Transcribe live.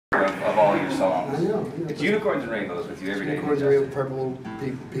cover of all your songs. I know. It's unicorns and rainbows with you every day. Unicorns and rainbows, purple,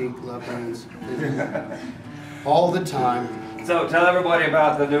 pink, love burns. All the time. So tell everybody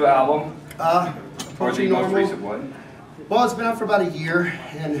about the new album. Or the most recent one. Well, it's been out for about a year,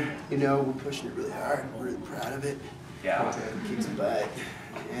 and you know, we're pushing it really hard. We're really proud of it. Yeah. Kicks butt.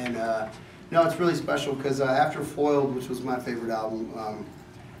 And no, it's really special because after Foiled, which was my favorite album,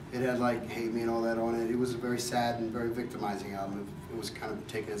 it had like Hate Me and all that on it. It was a very sad and very victimizing album. It was kind of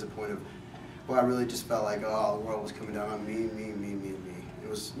taken as a point of, well, I really just felt like, oh, the world was coming down on me. It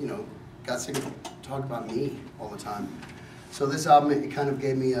was, you know, got sick of talking about me all the time. So this album, it kind of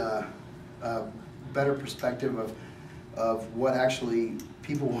gave me a better perspective of what actually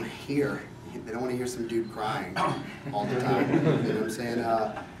people want to hear. They don't want to hear some dude crying all the time. You know what I'm saying?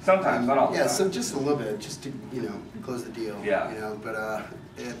 Sometimes, not all the time. Yeah, so just a little bit, just to, you know, close the deal. Yeah. You know, but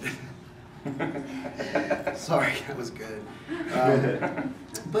sorry, that was good.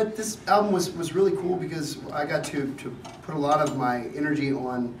 But this album was really cool because I got to put a lot of my energy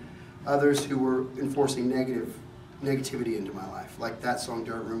on others who were enforcing negativity into my life. Like that song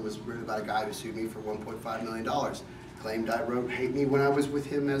Dirt Room was written about a guy who sued me for $1.5 million. Claimed I wrote Hate Me when I was with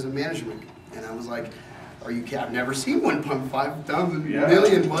him as a management. And I was like, are you kidding? I've never seen 1.5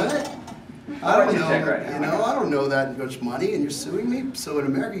 million, what? I don't know, you know, I don't know that much money and you're suing me. So in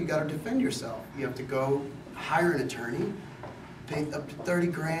America, you gotta defend yourself. You have to go hire an attorney, pay up to 30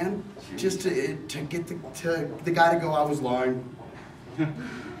 grand just to get the guy to go, I was lying.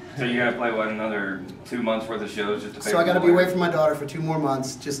 So you gotta play, what, another 2 months worth of shows just to pay. So I gotta be away from my daughter for 2 more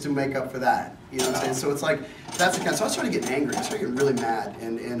months just to make up for that. You know what I'm saying? So it's like, that's the kind. So I started getting angry. I started getting really mad,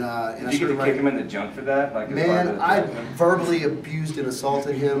 and I Did you get to kick him in the junk for that? Like, man, I verbally abused and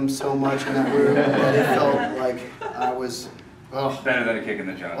assaulted him so much in that room that it felt like I was. Oh, better than a kick in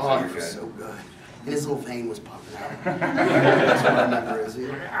the junk. Oh, it was so good. And his little vein was popping out. That's what I remember. Is he?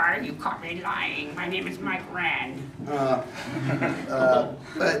 You caught me lying. My name is Mike Rand.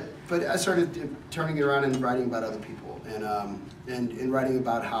 But I started turning it around and writing about other people, and writing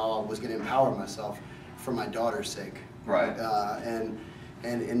about how I was going to empower myself for my daughter's sake. Right.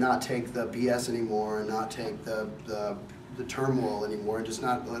 And not take the BS anymore, and not take the turmoil anymore, and just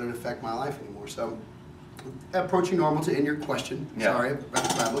not let it affect my life anymore. So, approaching normal to end your question. Yeah. Sorry,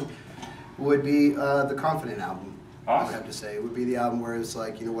 babbling. Would be the Confident album. Awesome. I would have to say. It would be the album where it's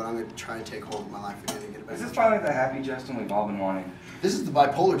like, you know what, I'm going to try and take hold of my life again and get it back. Is this finally the happy Justin we've all been wanting? This is the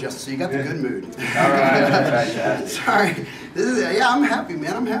bipolar Justin, so you got the good mood. All right, fantastic. Sorry. Yeah, I'm happy,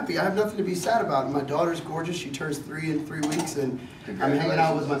 man. I'm happy. I have nothing to be sad about. My daughter's gorgeous. She turns 3 in 3 weeks, and I'm hanging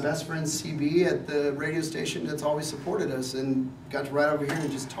out with my best friend CB at the radio station that's always supported us, and got to ride over here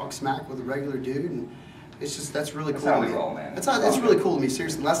and just talk smack with a regular dude. And it's just, that's really cool. That's how we roll, man. It's really cool to me,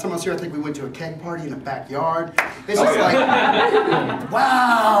 seriously. Last time I was here, I think we went to a keg party in the backyard. It's just like,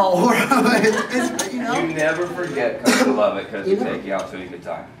 wow. it's, you know. You never forget coming to Lubbock because we take you out to a good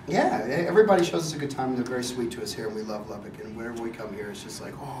time. Yeah, everybody shows us a good time, and they're very sweet to us here, and we love Lubbock. And whenever we come here, it's just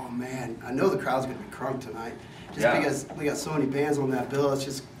like, oh man, I know the crowd's gonna be crunk tonight, just because we got so many bands on that bill. It's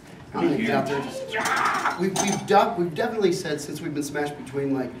just, I'm gonna get out there. We've definitely said since we've been smashed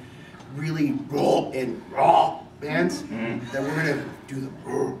between like really raw bands that we're gonna do the.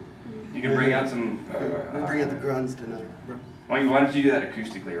 You can bring out some. We'll bring out the grunts tonight. Why don't you do that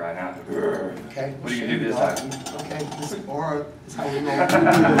acoustically right now? Okay. What are you gonna do this time? Okay. This is how we roll.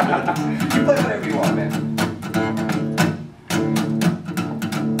 You play whatever you want, man.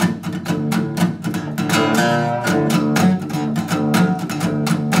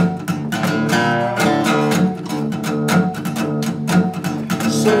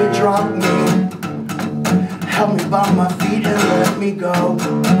 So you dropped me, held me by my feet and let me go.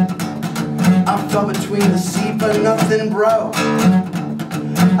 I fell between the seat but nothing broke.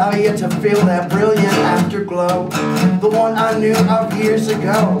 I've yet to feel that brilliant afterglow, the one I knew of years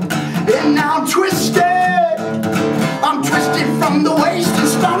ago. And now I'm twisted from the waist and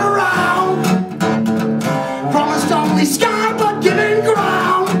spun around. Promised only sky but given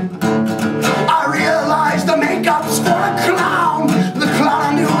ground. I realized the makeup's for a clown, the clown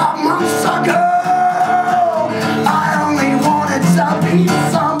I knew of months ago. I only wanted to be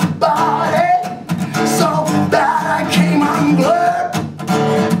somebody, so bad I came unglued.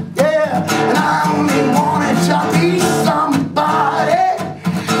 Yeah, and I only wanted to be somebody,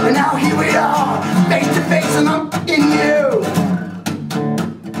 and now here we are, face to face, and I'm in you.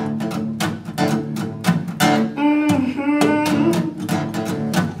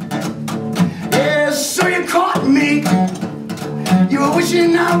 So you caught me. You were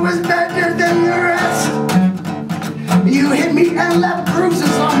wishing I was better than the rest. You hit me and left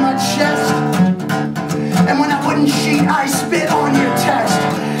bruises on my chest. And when I wouldn't cheat, I spit on your test.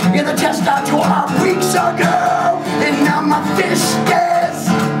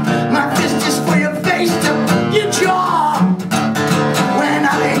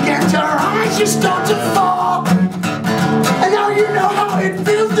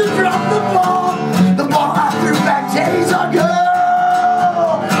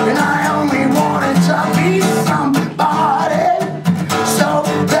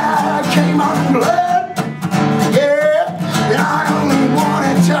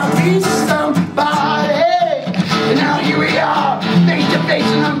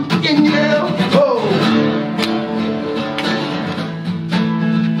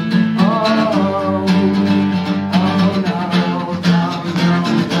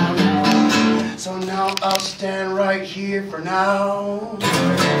 stand right here for now.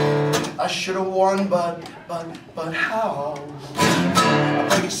 I should have won, but how? I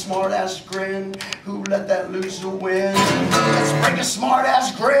break a smart-ass grin. Who let that loser win? Let's break a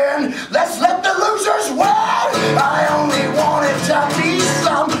smart-ass grin. Let's let the losers win. I only wanted to be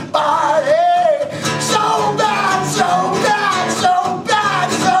somebody. So bad, so bad, so bad,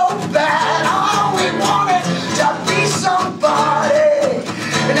 so bad. I only wanted to be somebody.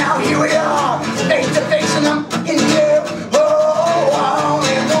 And now here we are, face to face, and I'm in here. Oh, I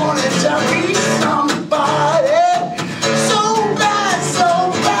only wanted to be somebody. So bad, so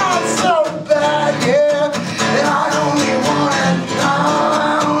bad, so bad, yeah. And I only wanted,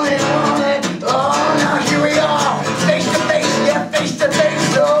 oh, now here we are, face to face, yeah, face to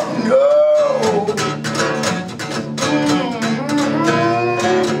face, oh no.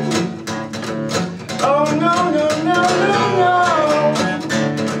 Oh no, no, no, no, no.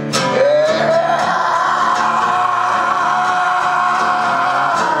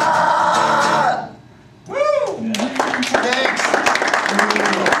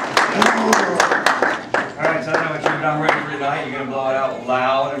 You're gonna blow it out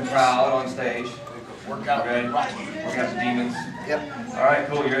loud and proud on stage. Work out. Ready? Work out the demons. Yep. All right,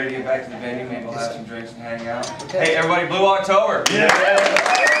 cool. You ready to get back to the venue? Maybe we'll have some drinks and hang out. Okay. Hey, everybody, Blue October.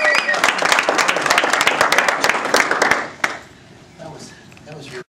 Yeah.